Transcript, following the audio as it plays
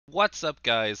What's up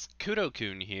guys,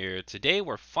 Kudo-kun here. Today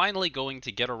we're finally going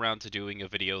to get around to doing a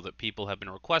video that people have been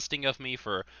requesting of me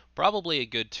for probably a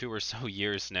good 2 or so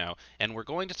years now, and we're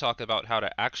going to talk about how to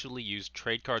actually use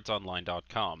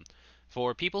TradeCardsOnline.com.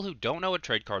 For people who don't know what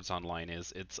TradeCardsOnline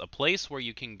is, it's a place where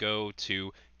you can go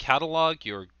to catalog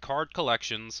your card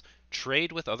collections,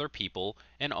 trade with other people,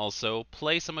 and also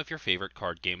play some of your favorite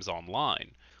card games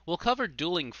online. We'll cover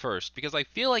dueling first because I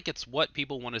feel like it's what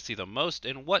people want to see the most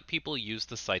and what people use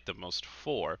the site the most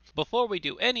for. Before we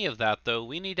do any of that though,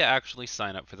 we need to actually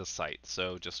sign up for the site.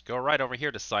 So just go right over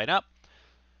here to sign up.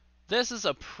 This is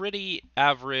a pretty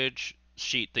average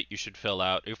sheet that you should fill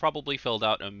out. You've probably filled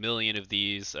out a million of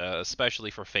these,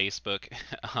 especially for Facebook.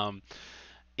 um,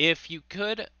 if you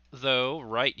could, though,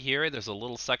 right here, there's a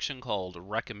little section called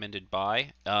recommended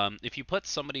by. If you put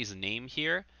somebody's name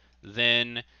here,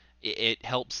 then it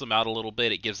helps them out a little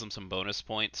bit. It gives them some bonus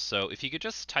points. So if you could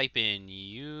just type in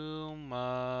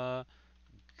Yuma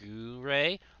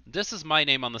Gure. This is my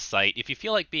name on the site. If you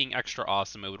feel like being extra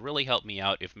awesome, it would really help me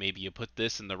out if maybe you put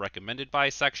this in the recommended by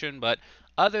section, but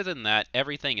other than that,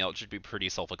 everything else should be pretty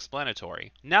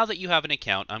self-explanatory. Now that you have an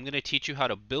account, I'm going to teach you how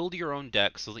to build your own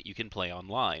deck so that you can play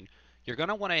online. You're going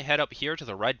to want to head up here to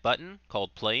the red button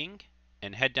called Playing,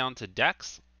 and head down to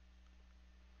Decks.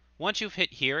 Once you've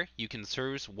hit here, you can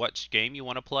choose which game you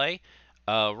want to play.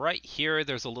 Right here,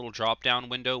 there's a little drop-down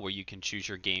window where you can choose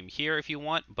your game here if you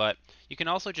want, but you can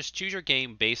also just choose your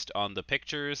game based on the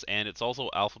pictures, and it's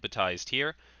also alphabetized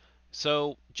here.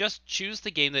 So just choose the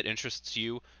game that interests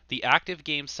you. The active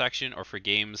games section are for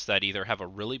games that either have a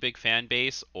really big fan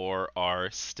base or are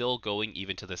still going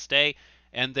even to this day.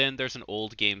 And then there's an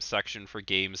old games section for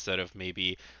games that have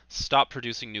maybe stopped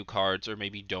producing new cards or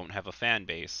maybe don't have a fan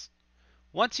base.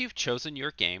 Once you've chosen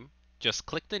your game, just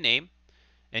click the name,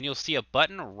 and you'll see a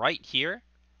button right here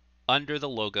under the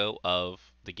logo of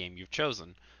the game you've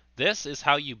chosen. This is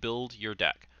how you build your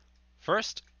deck.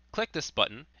 First, click this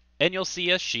button, and you'll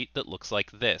see a sheet that looks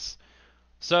like this.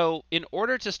 So, in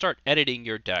order to start editing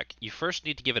your deck, you first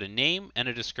need to give it a name and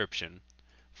a description.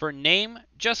 For name,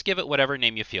 just give it whatever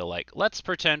name you feel like. Let's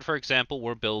pretend, for example,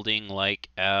 we're building like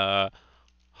Haruhi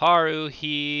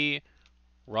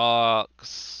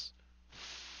Rocks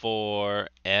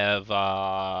Forever.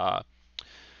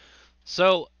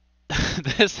 So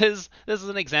this is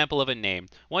an example of a name.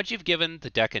 Once you've given the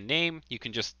deck a name, you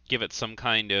can just give it some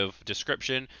kind of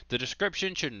description. The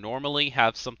description should normally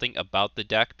have something about the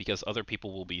deck because other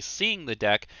people will be seeing the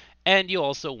deck, and you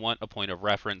also want a point of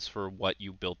reference for what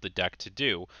you built the deck to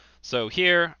do. So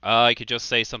here, I could just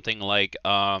say something like,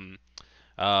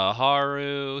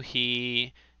 Haru,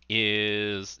 he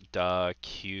is the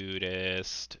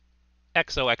cutest.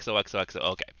 XOXOXOXO.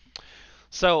 Okay.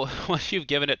 So once you've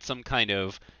given it some kind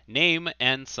of name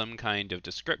and some kind of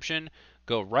description,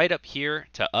 go right up here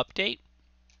to Update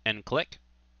and click.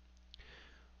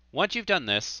 Once you've done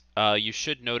this, you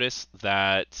should notice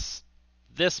that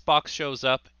this box shows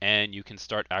up and you can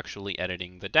start actually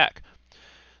editing the deck.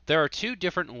 There are two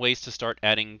different ways to start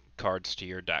adding cards to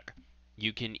your deck.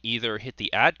 You can either hit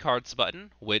the Add Cards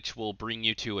button, which will bring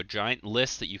you to a giant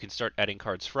list that you can start adding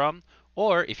cards from,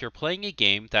 or if you're playing a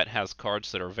game that has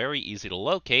cards that are very easy to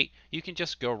locate, you can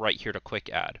just go right here to Quick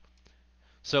Add.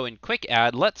 So in Quick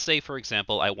Add, let's say for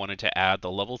example I wanted to add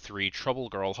the level 3 Trouble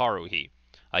Girl Haruhi.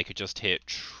 I could just hit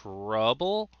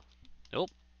Trouble,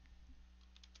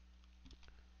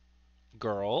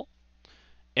 Girl,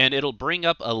 and it'll bring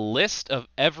up a list of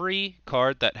every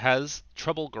card that has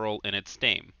Trouble Girl in its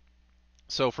name.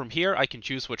 So from here, I can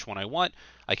choose which one I want.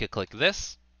 I could click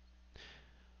this.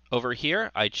 Over here,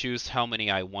 I choose how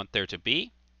many I want there to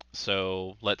be.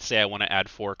 So let's say I want to add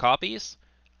 4 copies.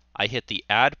 I hit the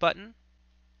Add button,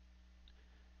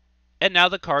 and now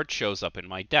the card shows up in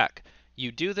my deck.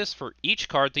 You do this for each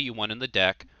card that you want in the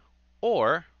deck,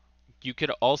 or you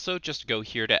could also just go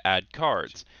here to Add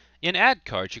Cards. In Add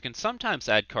Cards, you can sometimes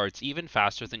add cards even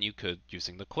faster than you could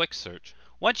using the quick search.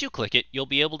 Once you click it, you'll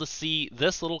be able to see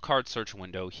this little card search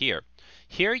window here.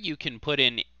 Here you can put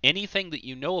in anything that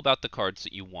you know about the cards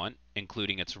that you want,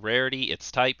 including its rarity,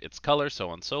 its type, its color, so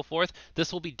on and so forth.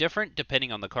 This will be different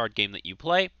depending on the card game that you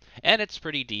play, and it's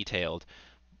pretty detailed.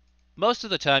 Most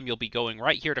of the time you'll be going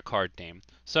right here to card name.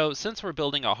 So since we're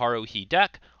building a Haruhi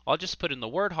deck, I'll just put in the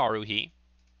word Haruhi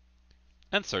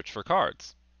and search for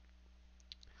cards.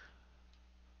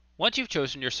 Once you've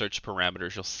chosen your search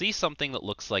parameters, you'll see something that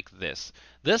looks like this.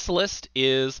 This list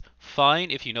is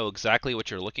fine if you know exactly what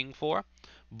you're looking for,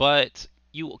 but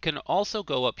you can also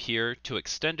go up here to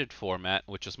extended format,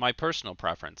 which is my personal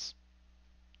preference.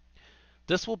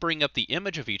 This will bring up the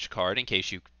image of each card in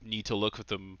case you need to look at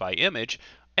them by image,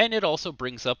 and it also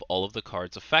brings up all of the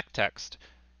card's effect text.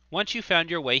 Once you found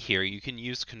your way here, you can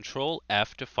use Control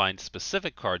F to find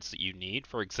specific cards that you need.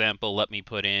 For example, let me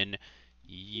put in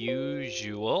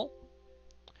usual.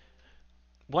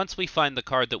 Once we find the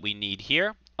card that we need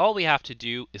here, all we have to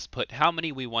do is put how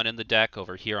many we want in the deck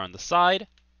over here on the side,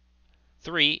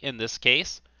 3 in this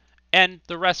case, and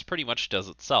the rest pretty much does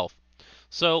itself.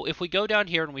 So if we go down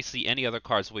here and we see any other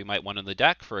cards we might want in the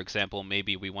deck, for example,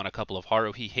 maybe we want a couple of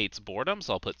Haruhi Hates Boredom,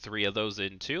 so I'll put 3 of those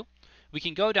in too. We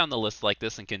can go down the list like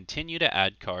this and continue to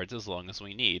add cards as long as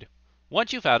we need.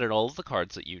 Once you've added all of the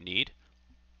cards that you need,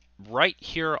 right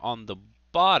here on the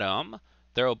bottom,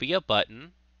 there will be a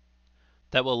button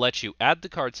that will let you add the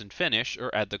cards and finish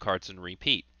or add the cards and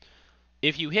repeat.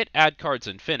 If you hit Add Cards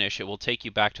and Finish, it will take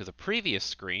you back to the previous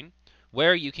screen,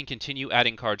 where you can continue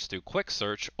adding cards through Quick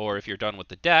Search, or if you're done with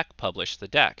the deck, publish the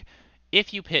deck.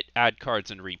 If you hit Add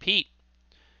Cards and Repeat,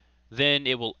 then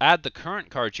it will add the current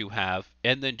cards you have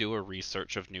and then do a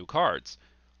research of new cards.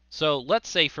 So let's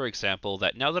say, for example,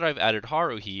 that now that I've added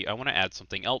Haruhi, I want to add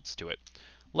something else to it.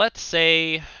 Let's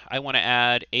say I want to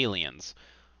add aliens.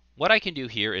 What I can do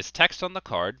here is text on the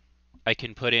card. I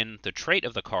can put in the trait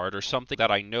of the card or something that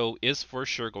I know is for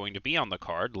sure going to be on the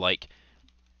card, like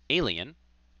alien.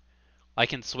 I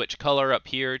can switch color up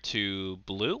here to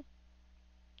blue.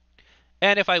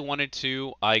 And if I wanted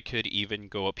to, I could even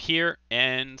go up here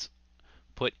and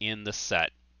put in the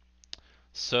set.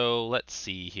 So let's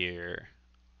see here.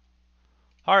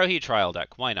 Haruhi Trial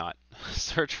Deck, why not?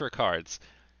 Search for cards.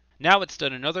 Now it's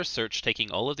done another search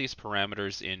taking all of these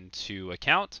parameters into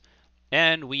account,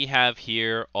 and we have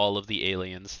here all of the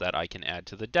aliens that I can add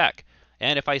to the deck.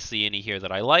 And if I see any here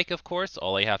that I like, of course,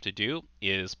 all I have to do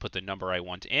is put the number I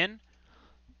want in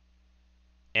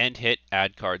and hit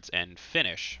Add Cards and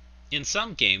Finish. In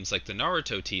some games, like the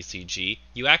Naruto TCG,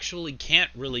 you actually can't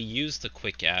really use the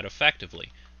quick add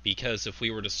effectively, because if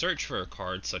we were to search for a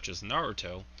card such as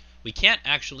Naruto, we can't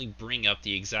actually bring up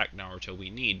the exact Naruto we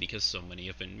need because so many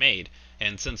have been made,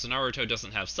 and since Naruto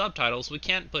doesn't have subtitles, we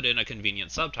can't put in a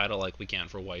convenient subtitle like we can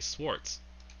for Weiss Schwarz.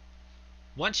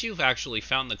 Once you've actually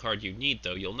found the card you need,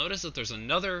 though, you'll notice that there's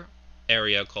another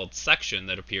area called Section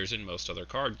that appears in most other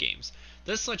card games.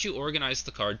 This lets you organize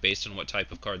the card based on what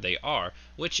type of card they are,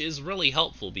 which is really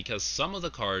helpful because some of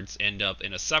the cards end up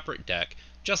in a separate deck,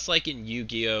 just like in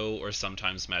Yu-Gi-Oh! Or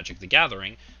sometimes Magic the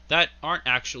Gathering, that aren't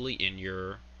actually in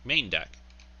your main deck.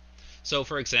 So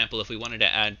for example, if we wanted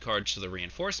to add cards to the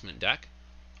reinforcement deck,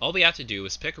 all we have to do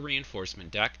is pick a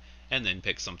reinforcement deck and then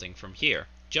pick something from here,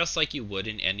 just like you would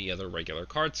in any other regular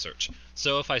card search.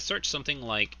 So if I search something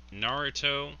like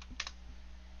Naruto,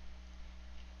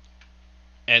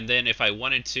 and then if I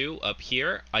wanted to, up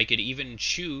here, I could even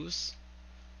choose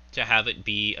to have it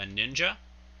be a ninja,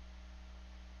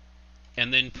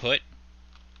 and then put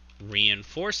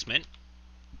reinforcement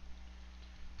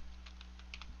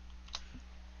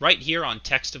right here on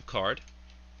text of card,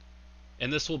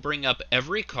 and this will bring up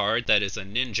every card that is a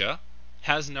ninja,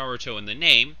 has Naruto in the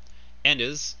name, and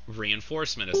is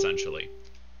reinforcement essentially.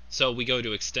 So we go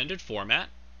to extended format,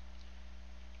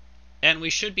 and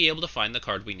we should be able to find the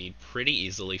card we need pretty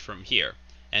easily from here.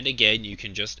 And again, you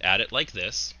can just add it like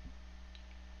this.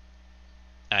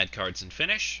 Add cards and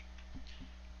finish.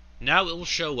 Now it will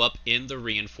show up in the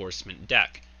reinforcement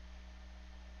deck.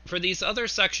 For these other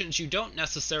sections, you don't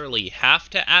necessarily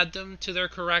have to add them to their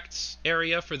correct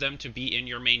area for them to be in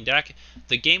your main deck.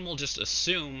 The game will just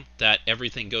assume that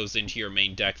everything goes into your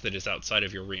main deck that is outside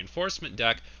of your reinforcement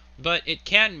deck, but it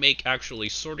can make actually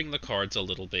sorting the cards a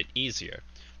little bit easier.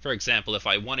 For example, if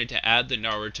I wanted to add the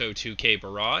Naruto 2K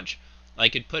Barrage, I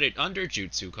could put it under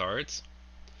Jutsu cards,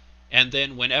 and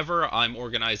then whenever I'm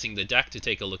organizing the deck to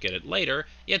take a look at it later,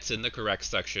 it's in the correct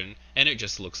section, and it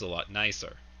just looks a lot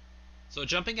nicer. So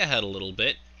jumping ahead a little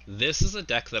bit, this is a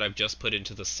deck that I've just put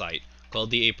into the site, called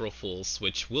the April Fools,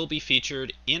 which will be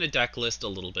featured in a deck list a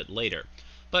little bit later.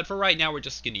 But for right now, we're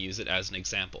just going to use it as an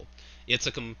example. It's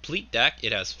a complete deck,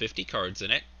 it has 50 cards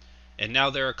in it, and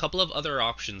now there are a couple of other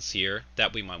options here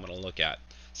that we might want to look at.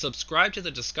 Subscribe to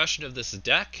the discussion of this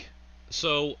deck.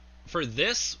 So for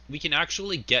this, we can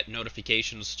actually get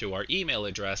notifications to our email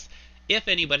address if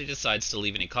anybody decides to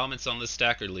leave any comments on this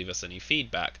deck or leave us any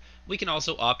feedback. We can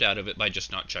also opt out of it by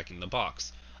just not checking the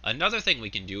box. Another thing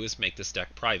we can do is make this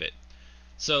deck private.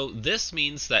 So this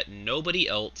means that nobody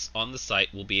else on the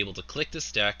site will be able to click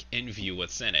this deck and view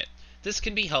what's in it. This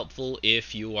can be helpful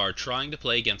if you are trying to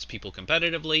play against people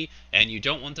competitively and you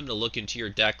don't want them to look into your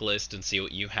deck list and see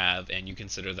what you have, and you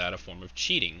consider that a form of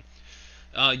cheating.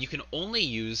 You can only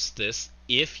use this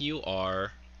if you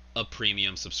are a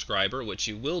premium subscriber, which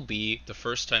you will be the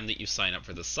first time that you sign up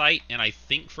for the site, and I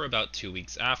think for about 2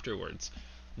 weeks afterwards.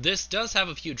 This does have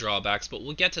a few drawbacks, but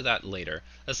we'll get to that later.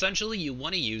 Essentially, you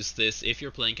want to use this if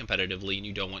you're playing competitively and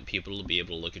you don't want people to be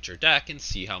able to look at your deck and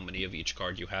see how many of each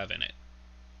card you have in it.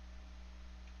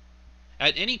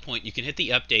 At any point, you can hit the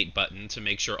update button to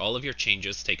make sure all of your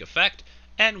changes take effect,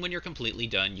 and when you're completely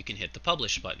done, you can hit the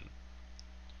publish button.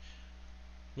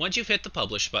 Once you've hit the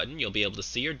publish button, you'll be able to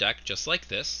see your deck just like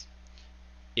this.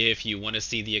 If you want to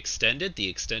see the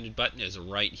extended button is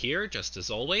right here, just as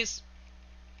always.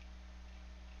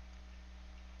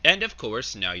 And of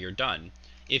course, now you're done.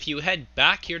 If you head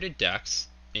back here to decks,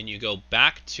 and you go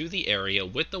back to the area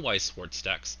with the Weissports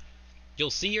decks, you'll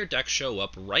see your deck show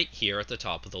up right here at the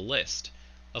top of the list.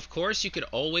 Of course, you could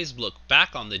always look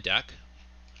back on the deck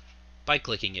by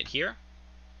clicking it here.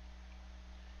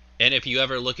 And if you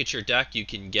ever look at your deck, you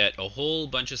can get a whole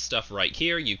bunch of stuff right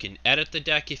here. You can edit the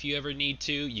deck if you ever need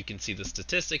to. You can see the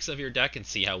statistics of your deck and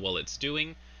see how well it's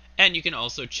doing. And you can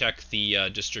also check the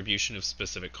distribution of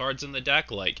specific cards in the deck,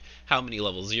 like how many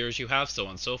level 0s you have, so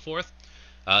on and so forth.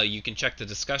 You can check the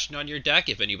discussion on your deck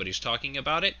if anybody's talking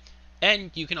about it.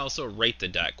 And you can also rate the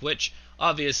deck, which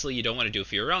obviously you don't want to do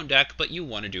for your own deck, but you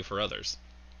want to do for others.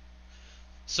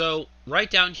 So right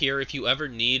down here, if you ever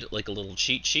need like a little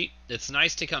cheat sheet, it's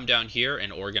nice to come down here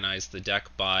and organize the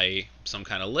deck by some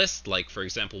kind of list. Like for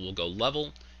example, we'll go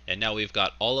level, and now we've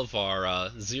got all of our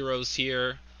zeros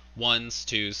here, 1s,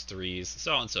 2s, 3s,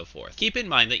 so on and so forth. Keep in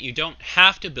mind that you don't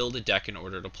have to build a deck in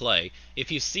order to play.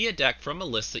 If you see a deck from a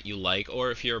list that you like,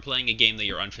 or if you're playing a game that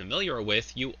you're unfamiliar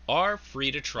with, you are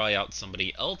free to try out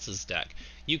somebody else's deck.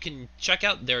 You can check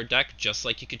out their deck just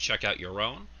like you could check out your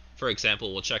own. For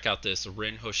example, we'll check out this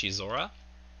Rin Hoshizora.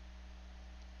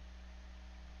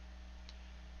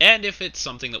 And if it's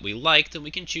something that we like, then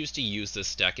we can choose to use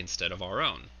this deck instead of our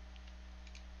own.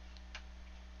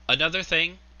 Another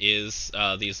thing is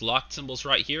these locked symbols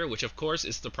right here, which of course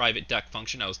is the private deck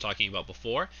function I was talking about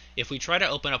before. If we try to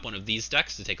open up one of these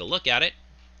decks to take a look at it,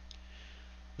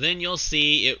 then you'll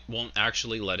see it won't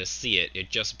actually let us see it. It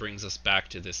just brings us back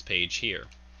to this page here.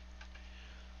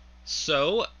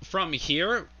 So, from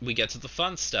here, we get to the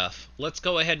fun stuff. Let's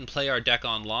go ahead and play our deck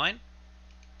online.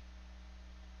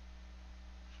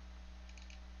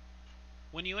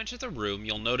 When you enter the room,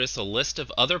 you'll notice a list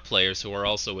of other players who are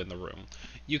also in the room.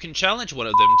 You can challenge one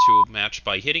of them to a match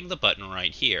by hitting the button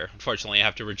right here. Unfortunately, I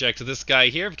have to reject this guy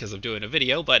here because I'm doing a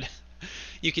video, but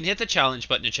you can hit the challenge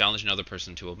button to challenge another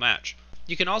person to a match.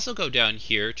 You can also go down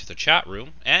here to the chat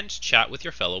room and chat with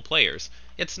your fellow players.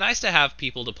 It's nice to have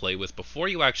people to play with before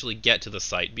you actually get to the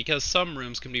site, because some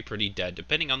rooms can be pretty dead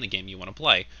depending on the game you want to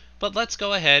play. But let's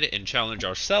go ahead and challenge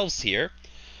ourselves here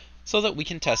so that we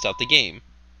can test out the game.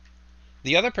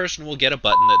 The other person will get a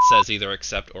button that says either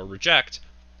accept or reject,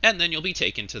 and then you'll be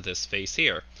taken to this face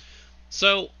here.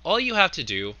 So all you have to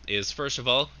do is, first of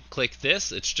all, click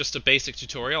this. It's just a basic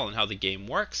tutorial on how the game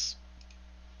works.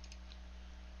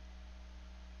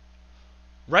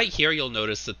 Right here, you'll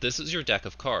notice that this is your deck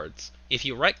of cards. If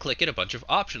you right-click it, a bunch of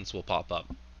options will pop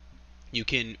up. You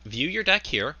can view your deck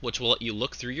here, which will let you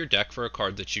look through your deck for a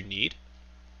card that you need.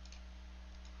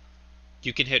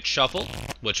 You can hit shuffle,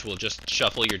 which will just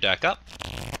shuffle your deck up.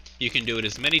 You can do it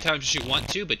as many times as you want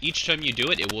to, but each time you do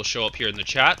it, it will show up here in the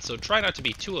chat, so try not to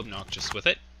be too obnoxious with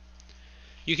it.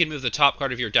 You can move the top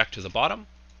card of your deck to the bottom.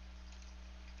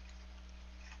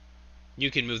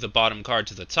 You can move the bottom card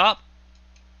to the top.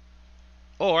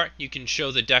 Or you can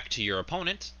show the deck to your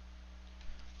opponent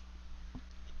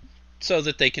so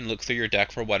that they can look through your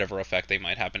deck for whatever effect they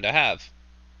might happen to have.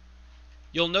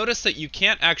 You'll notice that you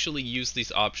can't actually use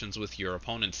these options with your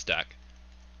opponent's deck.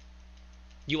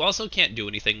 You also can't do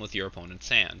anything with your opponent's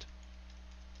hand.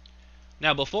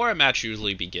 Now, before a match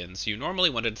usually begins, you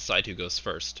normally want to decide who goes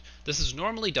first. This is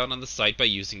normally done on the site by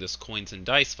using this coins and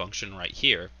dice function right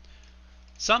here.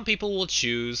 Some people will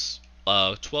choose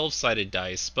 12-sided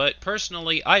dice, but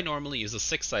personally I normally use a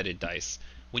 6-sided dice.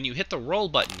 When you hit the roll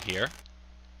button here,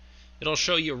 it'll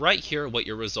show you right here what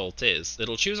your result is.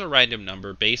 It'll choose a random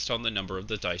number based on the number of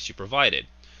the dice you provided,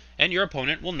 and your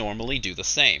opponent will normally do the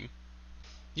same.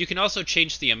 You can also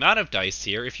change the amount of dice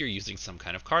here if you're using some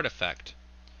kind of card effect.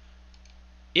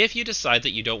 If you decide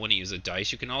that you don't want to use a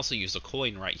dice, you can also use a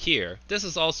coin right here. This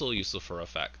is also useful for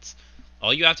effects.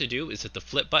 All you have to do is hit the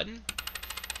flip button,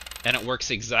 and it works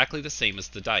exactly the same as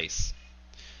the dice.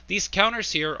 These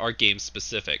counters here are game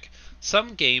specific.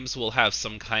 Some games will have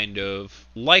some kind of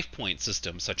life point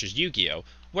system, such as Yu-Gi-Oh!,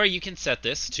 where you can set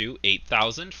this to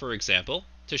 8,000, for example,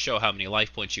 to show how many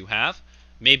life points you have.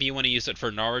 Maybe you want to use it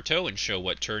for Naruto and show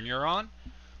what turn you're on.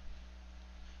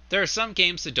 There are some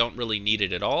games that don't really need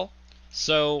it at all,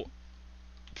 so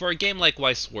for a game like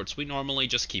Weissports, we normally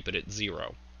just keep it at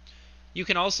 0. You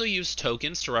can also use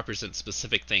tokens to represent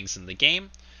specific things in the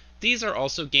game. These are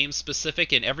also game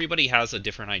specific, and everybody has a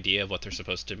different idea of what they're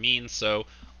supposed to mean, so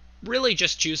really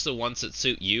just choose the ones that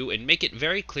suit you and make it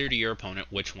very clear to your opponent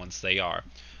which ones they are.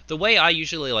 The way I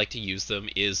usually like to use them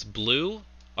is blue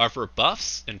are for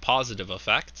buffs and positive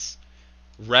effects,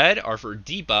 red are for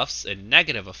debuffs and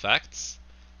negative effects,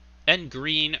 and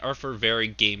green are for very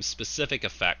game-specific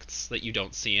effects that you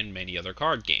don't see in many other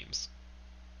card games.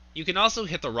 You can also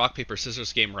hit the rock, paper,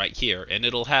 scissors game right here, and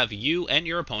it'll have you and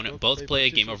your opponent both play a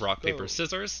game of rock, paper,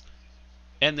 scissors,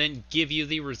 and then give you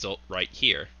the result right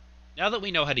here. Now that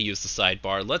we know how to use the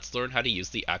sidebar, let's learn how to use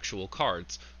the actual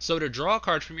cards. So to draw a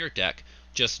card from your deck,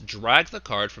 just drag the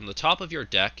card from the top of your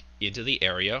deck into the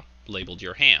area labeled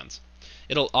your hand.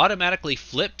 It'll automatically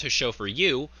flip to show for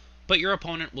you, but your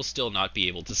opponent will still not be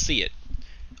able to see it.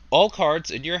 All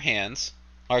cards in your hands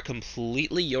are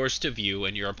completely yours to view,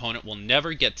 and your opponent will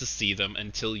never get to see them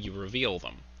until you reveal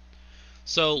them.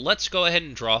 So let's go ahead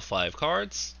and draw 5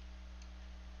 cards.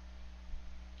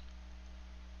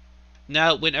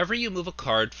 Now, whenever you move a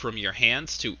card from your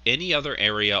hands to any other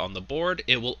area on the board,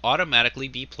 it will automatically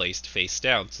be placed face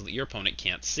down so that your opponent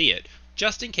can't see it,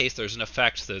 just in case there's an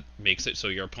effect that makes it so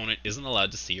your opponent isn't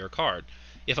allowed to see your card.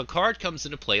 If a card comes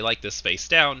into play like this face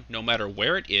down, no matter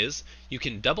where it is, you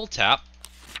can double tap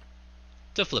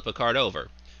to flip a card over.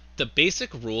 The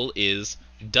basic rule is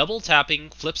double tapping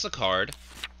flips a card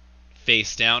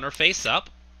face down or face up,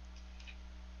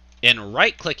 and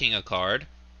right clicking a card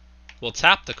will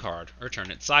tap the card or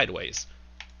turn it sideways.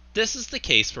 This is the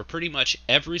case for pretty much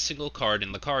every single card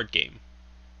in the card game.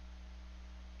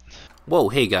 Whoa,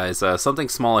 hey guys, something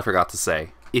small I forgot to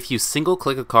say. If you single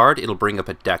click a card, it'll bring up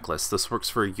a deck list. This works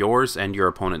for yours and your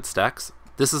opponent's decks.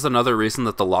 This is another reason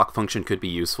that the lock function could be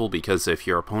useful, because if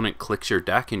your opponent clicks your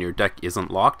deck and your deck isn't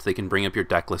locked, they can bring up your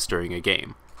deck list during a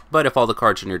game. But if all the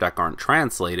cards in your deck aren't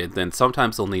translated, then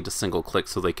sometimes they'll need to single click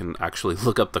so they can actually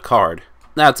look up the card.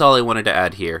 That's all I wanted to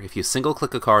add here. If you single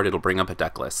click a card, it'll bring up a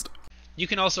deck list. You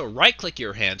can also right click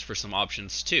your hand for some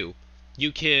options too.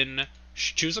 You can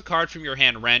choose a card from your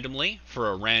hand randomly for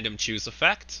a random choose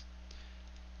effect.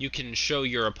 You can show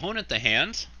your opponent the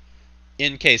hand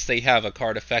in case they have a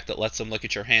card effect that lets them look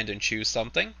at your hand and choose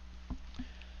something.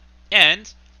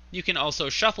 And you can also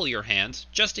shuffle your hand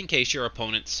just in case your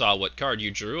opponent saw what card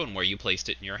you drew and where you placed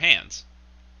it in your hands.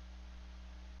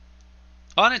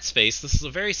 On its face, this is a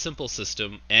very simple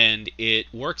system, and it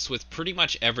works with pretty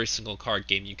much every single card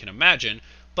game you can imagine,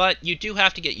 but you do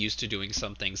have to get used to doing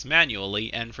some things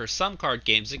manually, and for some card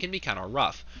games it can be kind of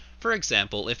rough. For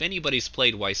example, if anybody's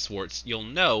played Weiss Schwarz, you'll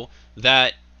know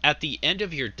that at the end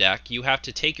of your deck, you have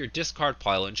to take your discard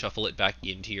pile and shuffle it back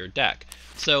into your deck.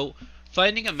 So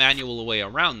finding a manual way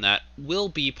around that will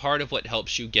be part of what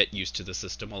helps you get used to the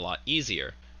system a lot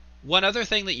easier. One other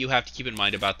thing that you have to keep in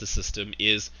mind about the system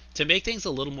is, to make things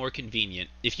a little more convenient,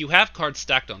 if you have cards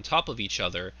stacked on top of each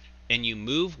other, and you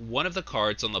move one of the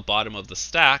cards on the bottom of the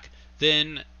stack,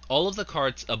 then all of the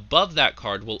cards above that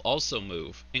card will also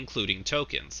move, including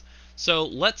tokens. So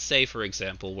let's say, for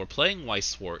example, we're playing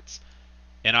Weiss Schwarz,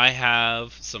 and I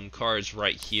have some cards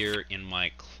right here in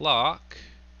my clock.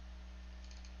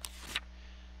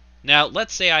 Now,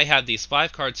 let's say I have these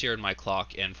 5 cards here in my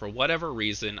clock, and for whatever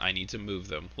reason, I need to move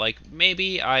them. Like,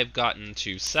 maybe I've gotten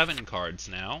to 7 cards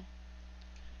now,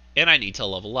 and I need to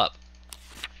level up.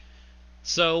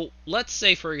 So, let's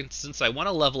say, for instance, I want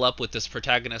to level up with this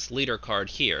Protagonist Leader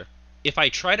card here. If I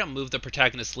try to move the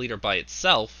Protagonist Leader by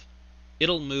itself,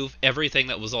 it'll move everything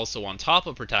that was also on top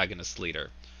of Protagonist Leader.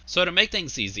 So to make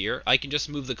things easier, I can just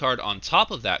move the card on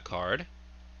top of that card,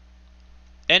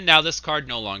 and now this card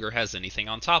no longer has anything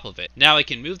on top of it. Now I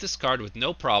can move this card with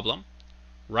no problem,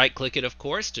 right-click it of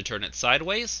course to turn it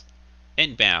sideways,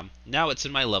 and bam, now it's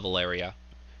in my level area.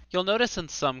 You'll notice in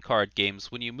some card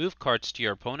games, when you move cards to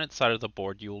your opponent's side of the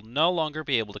board, you will no longer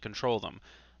be able to control them.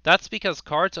 That's because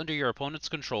cards under your opponent's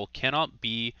control cannot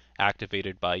be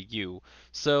activated by you.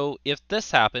 So if this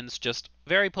happens, just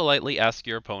very politely ask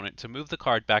your opponent to move the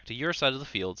card back to your side of the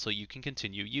field so you can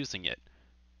continue using it.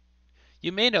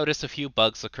 You may notice a few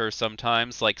bugs occur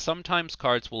sometimes, like sometimes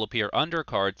cards will appear under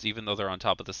cards even though they're on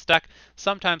top of the stack,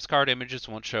 sometimes card images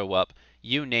won't show up,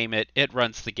 you name it, it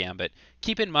runs the gambit.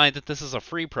 Keep in mind that this is a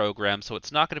free program, so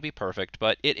it's not going to be perfect,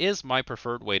 but it is my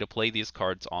preferred way to play these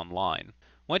cards online.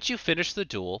 Once you finish the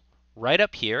duel, right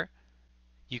up here,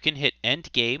 you can hit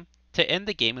End Game to end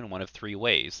the game in one of 3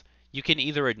 ways. You can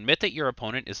either admit that your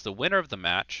opponent is the winner of the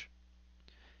match,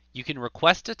 you can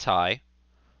request a tie,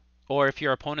 or if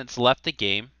your opponent's left the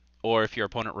game, or if your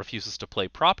opponent refuses to play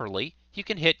properly, you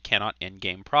can hit Cannot End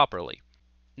Game Properly.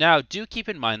 Now, do keep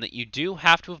in mind that you do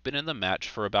have to have been in the match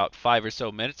for about 5 or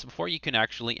so minutes before you can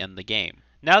actually end the game.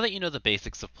 Now that you know the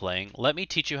basics of playing, let me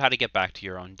teach you how to get back to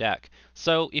your own deck.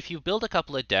 So, if you've built a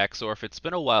couple of decks, or if it's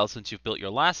been a while since you've built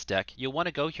your last deck, you'll want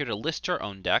to go here to list your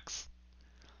own decks,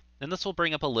 and this will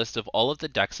bring up a list of all of the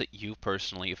decks that you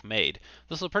personally have made.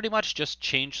 This will pretty much just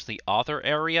change the author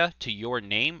area to your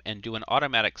name and do an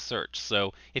automatic search.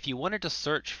 So if you wanted to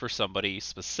search for somebody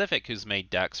specific who's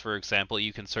made decks, for example,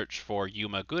 you can search for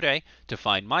Yuma Gure to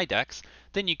find my decks,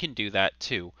 then you can do that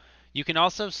too. You can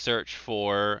also search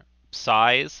for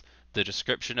size, the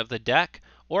description of the deck,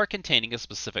 or containing a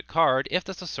specific card if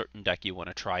there's a certain deck you want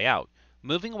to try out.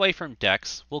 Moving away from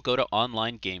decks, we'll go to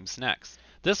online games next.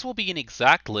 This will be an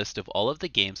exact list of all of the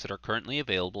games that are currently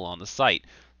available on the site.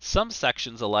 Some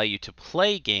sections allow you to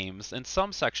play games, and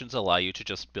some sections allow you to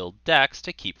just build decks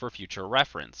to keep for future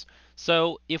reference.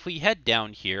 So if we head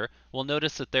down here, we'll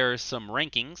notice that there are some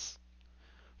rankings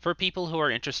for people who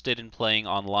are interested in playing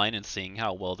online and seeing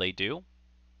how well they do.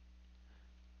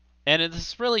 And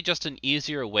this is really just an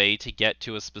easier way to get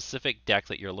to a specific deck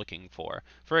that you're looking for.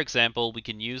 For example, we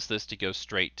can use this to go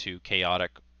straight to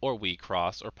Chaotic, or Wii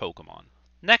Cross, or Pokemon.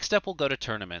 Next up, we'll go to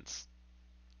tournaments.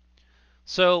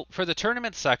 So for the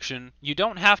tournament section, you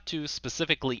don't have to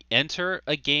specifically enter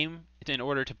a game in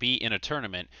order to be in a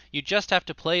tournament. You just have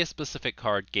to play a specific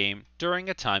card game during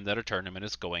a time that a tournament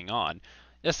is going on.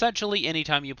 Essentially,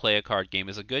 anytime you play a card game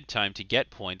is a good time to get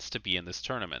points to be in this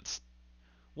tournament.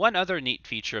 One other neat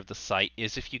feature of the site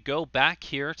is if you go back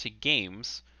here to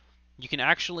games, you can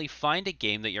actually find a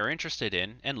game that you're interested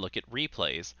in and look at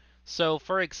replays. So,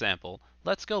 for example,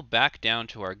 let's go back down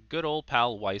to our good old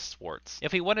pal Weiss Schwartz.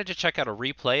 If we wanted to check out a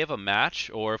replay of a match,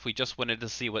 or if we just wanted to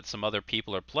see what some other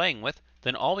people are playing with,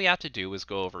 then all we have to do is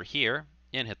go over here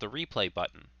and hit the replay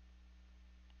button.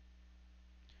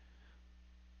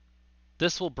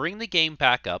 This will bring the game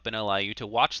back up and allow you to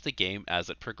watch the game as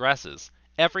it progresses.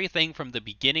 Everything from the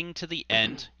beginning to the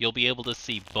end, you'll be able to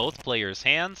see both players'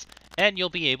 hands, and you'll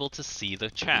be able to see the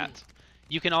chat.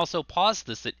 You can also pause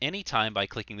this at any time by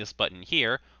clicking this button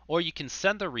here, or you can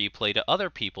send the replay to other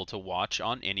people to watch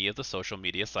on any of the social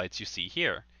media sites you see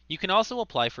here. You can also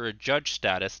apply for a judge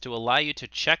status to allow you to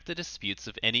check the disputes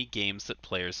of any games that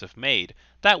players have made.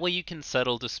 That way you can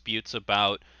settle disputes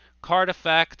about card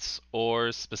effects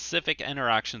or specific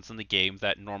interactions in the game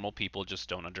that normal people just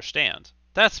don't understand.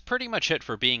 That's pretty much it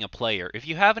for being a player. If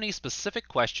you have any specific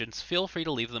questions, feel free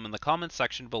to leave them in the comments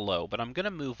section below, but I'm going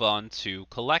to move on to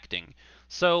collecting.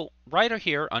 So right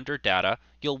here under data,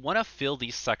 you'll want to fill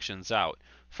these sections out.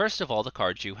 First of all, the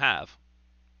cards you have.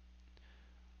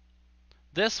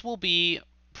 This will be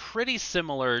pretty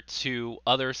similar to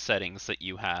other settings that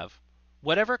you have.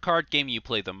 Whatever card game you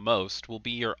play the most will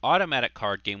be your automatic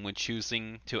card game when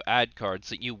choosing to add cards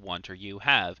that you want or you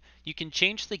have. You can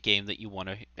change the game that you want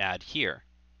to add here.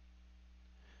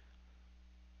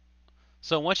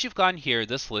 So once you've gone here,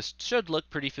 this list should look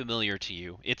pretty familiar to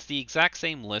you. It's the exact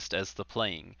same list as the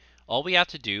playing. All we have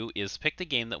to do is pick the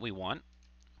game that we want.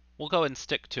 We'll go and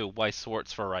stick to Weiss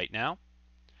Schwartz for right now.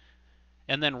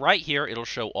 And then right here, it'll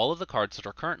show all of the cards that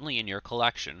are currently in your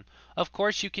collection. Of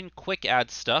course, you can quick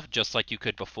add stuff just like you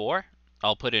could before.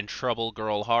 I'll put in Trouble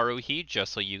Girl Haruhi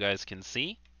just so you guys can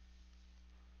see.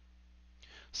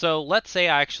 So let's say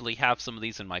I actually have some of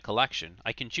these in my collection.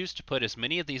 I can choose to put as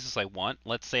many of these as I want.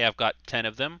 Let's say I've got 10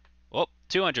 of them. Oh,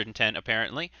 210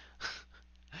 apparently.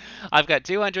 I've got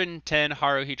 210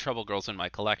 Haruhi Trouble Girls in my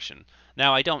collection.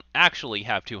 Now, I don't actually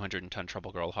have 210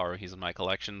 Trouble Girl Haruhis in my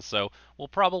collection, so we'll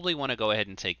probably want to go ahead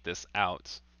and take this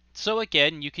out. So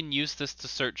again, you can use this to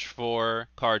search for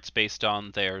cards based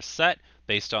on their set,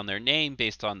 based on their name,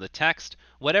 based on the text.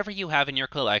 Whatever you have in your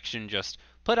collection, just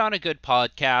put on a good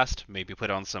podcast, maybe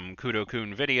put on some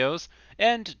Kudo-kun videos,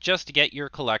 and just get your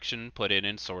collection put in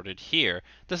and sorted here.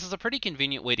 This is a pretty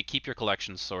convenient way to keep your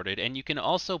collection sorted, and you can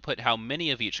also put how many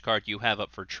of each card you have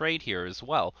up for trade here as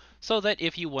well, so that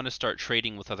if you want to start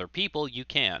trading with other people, you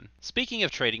can. Speaking of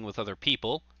trading with other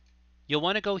people, you'll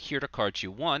want to go here to cards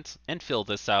you want and fill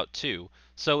this out too.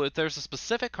 So if there's a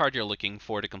specific card you're looking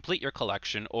for to complete your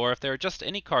collection, or if there are just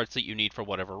any cards that you need for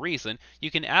whatever reason,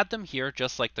 you can add them here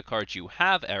just like the cards you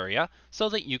have area, so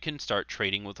that you can start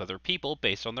trading with other people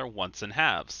based on their wants and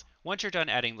haves. Once you're done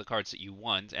adding the cards that you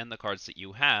want and the cards that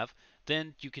you have,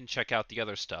 then you can check out the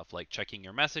other stuff like checking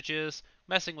your messages,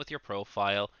 messing with your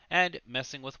profile, and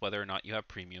messing with whether or not you have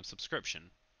premium subscription.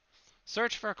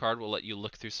 Search for a card will let you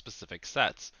look through specific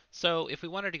sets. So if we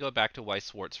wanted to go back to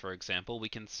Weiss Schwartz, for example, we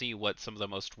can see what some of the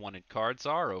most wanted cards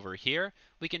are over here.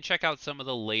 We can check out some of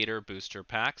the later booster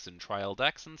packs and trial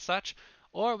decks and such.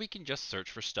 or we can just search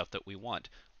for stuff that we want.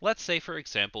 Let's say, for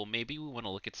example, maybe we want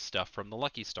to look at stuff from the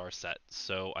Lucky Star set.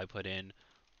 So I put in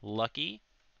Lucky,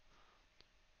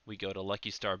 we go to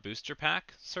Lucky Star Booster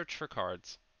Pack, search for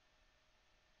cards.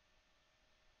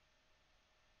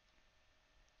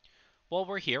 While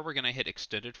we're here, we're going to hit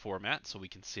Extended Format so we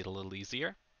can see it a little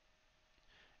easier.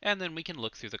 And then we can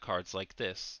look through the cards like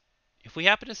this. If we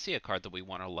happen to see a card that we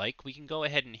want to like, we can go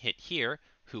ahead and hit here,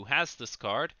 who has this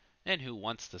card, and who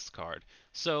wants this card.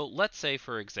 So let's say,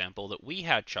 for example, that we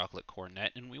had Chocolate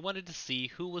Cornet and we wanted to see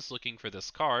who was looking for this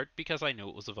card because I knew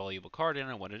it was a valuable card and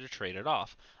I wanted to trade it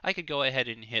off. I could go ahead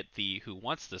and hit the who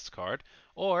wants this card,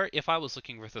 or if I was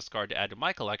looking for this card to add to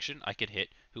my collection, I could hit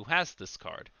who has this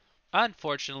card.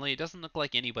 Unfortunately, it doesn't look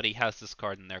like anybody has this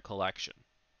card in their collection.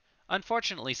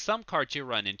 Unfortunately, some cards you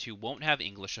run into won't have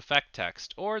English effect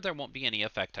text, or there won't be any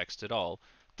effect text at all.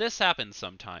 This happens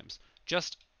sometimes.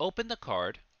 Just open the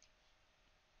card,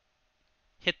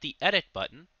 hit the Edit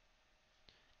button,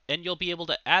 and you'll be able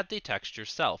to add the text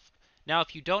yourself. Now,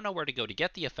 if you don't know where to go to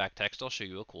get the effect text, I'll show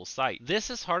you a cool site. This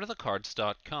is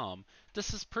heartofthecards.com.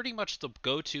 This is pretty much the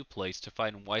go-to place to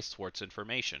find Weiss Schwarz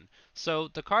information. So,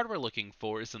 the card we're looking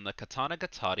for is in the Katana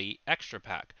Gatari Extra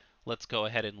Pack. Let's go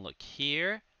ahead and look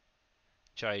here.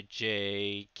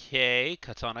 JK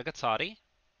Katana Gatari.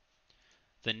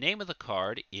 The name of the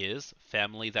card is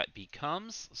Family That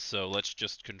Becomes, so let's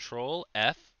just Control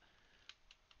F,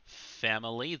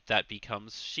 Family That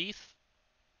Becomes Sheath.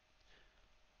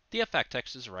 The effect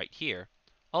text is right here.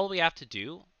 All we have to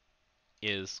do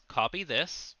is copy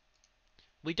this.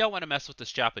 We don't want to mess with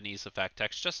this Japanese effect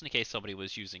text just in case somebody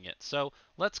was using it, so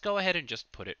let's go ahead and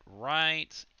just put it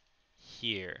right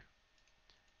here.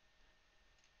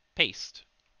 Paste.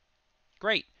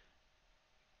 Great.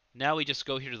 Now we just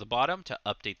go here to the bottom to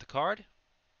update the card.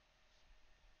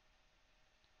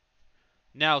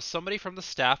 Now, somebody from the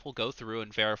staff will go through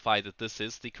and verify that this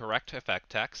is the correct effect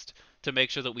text to make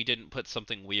sure that we didn't put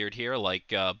something weird here, like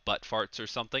butt farts or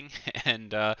something,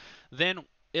 and then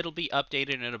it'll be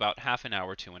updated in about half an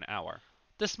hour to an hour.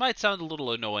 This might sound a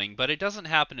little annoying, but it doesn't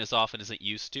happen as often as it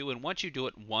used to, and once you do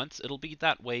it once, it'll be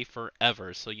that way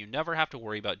forever, so you never have to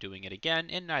worry about doing it again,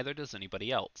 and neither does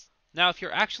anybody else. Now, if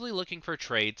you're actually looking for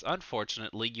trades,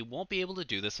 unfortunately, you won't be able to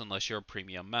do this unless you're a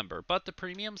premium member, but the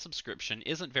premium subscription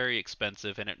isn't very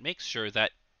expensive and it makes sure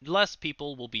that less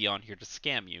people will be on here to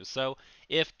scam you. So,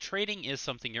 if trading is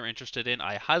something you're interested in,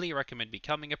 I highly recommend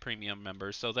becoming a premium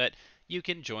member so that you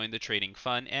can join the trading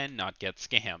fun and not get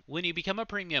scammed. When you become a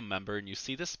premium member and you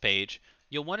see this page,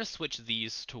 you'll want to switch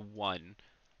these to 1.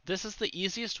 This is the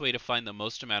easiest way to find the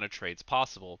most amount of trades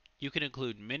possible. You can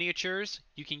include miniatures,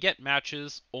 you can get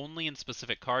matches only in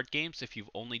specific card games if you've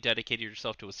only dedicated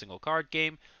yourself to a single card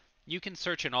game. You can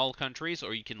search in all countries,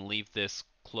 or you can leave this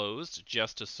closed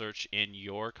just to search in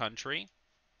your country.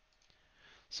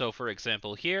 So for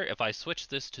example here, if I switch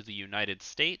this to the United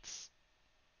States,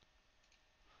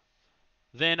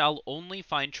 then I'll only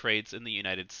find trades in the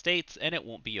United States and it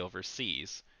won't be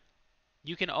overseas.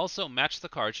 You can also match the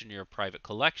cards in your private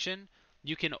collection.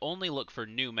 You can only look for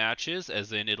new matches,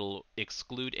 as in it'll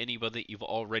exclude anybody that you've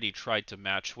already tried to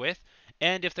match with.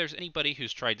 And if there's anybody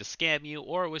who's tried to scam you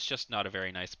or was just not a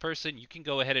very nice person, you can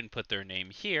go ahead and put their name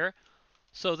here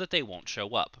so that they won't show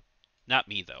up. Not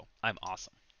me, though. I'm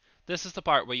awesome. This is the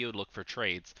part where you would look for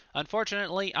trades.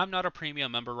 Unfortunately, I'm not a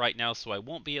premium member right now, so I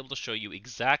won't be able to show you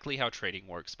exactly how trading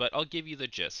works, but I'll give you the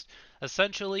gist.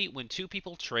 Essentially, when two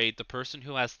people trade, the person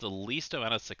who has the least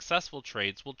amount of successful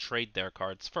trades will trade their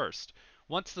cards first.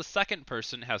 Once the second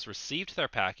person has received their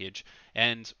package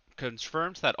and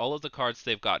confirmed that all of the cards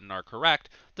they've gotten are correct,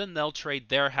 then they'll trade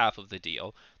their half of the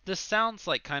deal. This sounds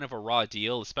like kind of a raw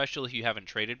deal, especially if you haven't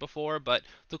traded before, but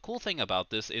the cool thing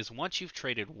about this is once you've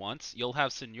traded once, you'll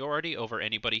have seniority over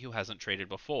anybody who hasn't traded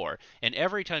before. And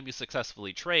every time you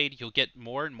successfully trade, you'll get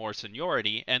more and more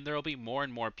seniority, and there'll be more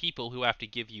and more people who have to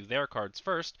give you their cards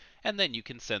first, and then you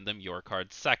can send them your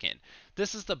cards second.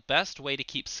 This is the best way to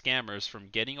keep scammers from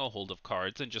getting a hold of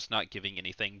cards and just not giving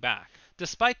anything back.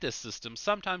 Despite this system,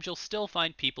 sometimes you'll still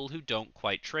find people who don't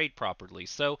quite trade properly,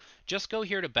 so just go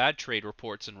here to bad trade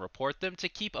reports and report them to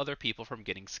keep other people from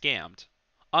getting scammed.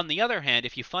 On the other hand,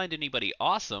 if you find anybody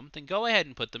awesome, then go ahead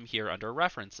and put them here under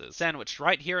references. Sandwiched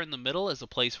right here in the middle is a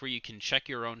place where you can check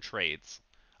your own trades.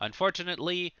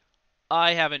 Unfortunately,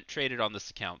 I haven't traded on this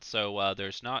account, so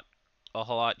there's not a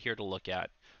whole lot here to look at.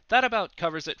 That about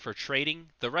covers it for trading.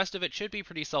 The rest of it should be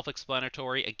pretty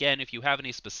self-explanatory. Again, if you have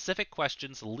any specific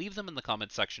questions, leave them in the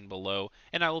comment section below,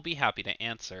 and I will be happy to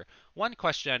answer. One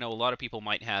question I know a lot of people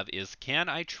might have is, can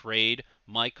I trade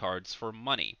my cards for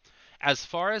money? As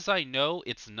far as I know,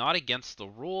 it's not against the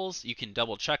rules. You can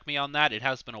double check me on that. It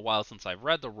has been a while since I've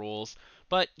read the rules,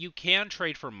 but you can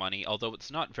trade for money, although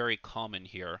it's not very common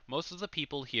here. Most of the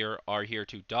people here are here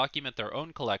to document their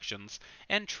own collections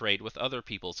and trade with other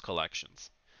people's collections.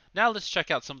 Now let's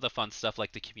check out some of the fun stuff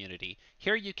like the community.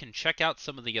 Here you can check out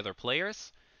some of the other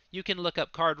players. You can look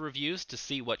up card reviews to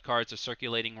see what cards are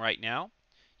circulating right now.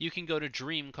 You can go to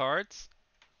Dream Cards,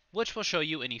 which will show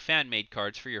you any fan-made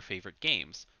cards for your favorite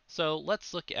games. So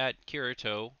let's look at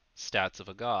Kirito, Stats of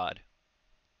a God.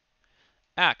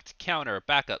 Act, counter,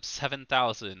 backup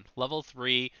 7000, level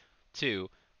 3, 2.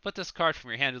 Put this card from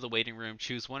your hand to the waiting room,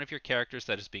 choose one of your characters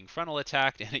that is being frontal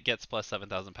attacked, and it gets plus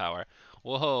 7000 power.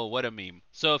 Whoa, what a meme.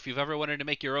 So if you've ever wanted to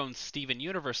make your own Steven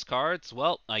Universe cards,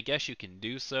 well, I guess you can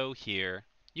do so here.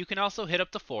 You can also hit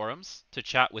up the forums to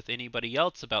chat with anybody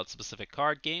else about specific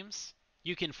card games.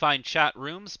 You can find chat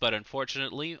rooms, but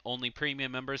unfortunately, only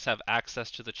premium members have access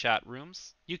to the chat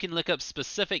rooms. You can look up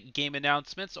specific game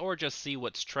announcements or just see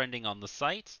what's trending on the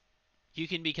site. You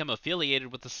can become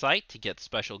affiliated with the site to get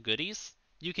special goodies.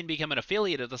 You can become an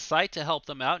affiliate of the site to help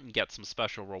them out and get some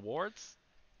special rewards.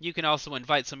 You can also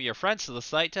invite some of your friends to the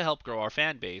site to help grow our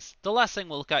fan base. The last thing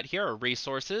we'll look at here are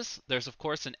resources. There's of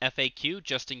course an FAQ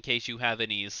just in case you have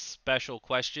any special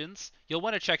questions. You'll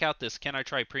want to check out this Can I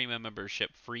Try Premium Membership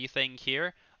Free thing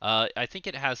here. I think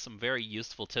it has some very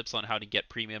useful tips on how to get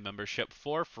premium membership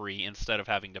for free instead of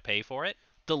having to pay for it.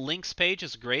 The links page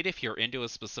is great if you're into a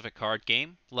specific card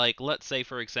game. Like, let's say,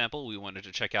 for example, we wanted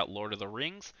to check out Lord of the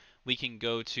Rings. We can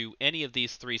go to any of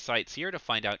these three sites here to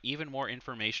find out even more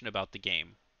information about the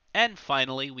game. And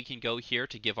finally, we can go here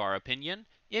to give our opinion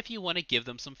if you want to give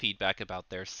them some feedback about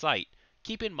their site.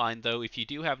 Keep in mind though, if you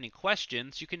do have any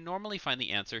questions, you can normally find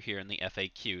the answer here in the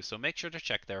FAQ, so make sure to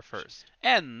check there first.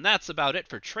 And that's about it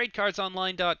for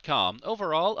TradeCardsOnline.com.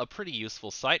 Overall, a pretty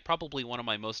useful site, probably one of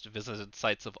my most visited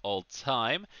sites of all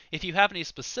time. If you have any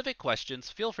specific questions,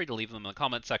 feel free to leave them in the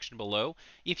comment section below.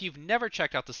 If you've never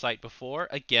checked out the site before,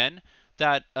 again,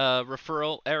 that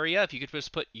referral area, if you could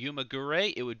just put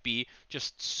Yumagure, it would be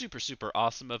just super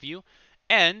awesome of you.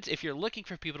 And if you're looking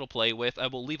for people to play with, I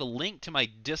will leave a link to my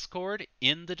Discord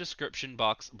in the description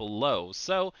box below.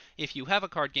 So if you have a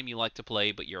card game you like to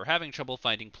play, but you're having trouble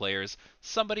finding players,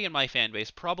 somebody in my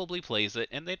fanbase probably plays it,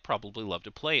 and they'd probably love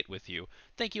to play it with you.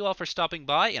 Thank you all for stopping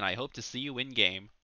by, and I hope to see you in-game.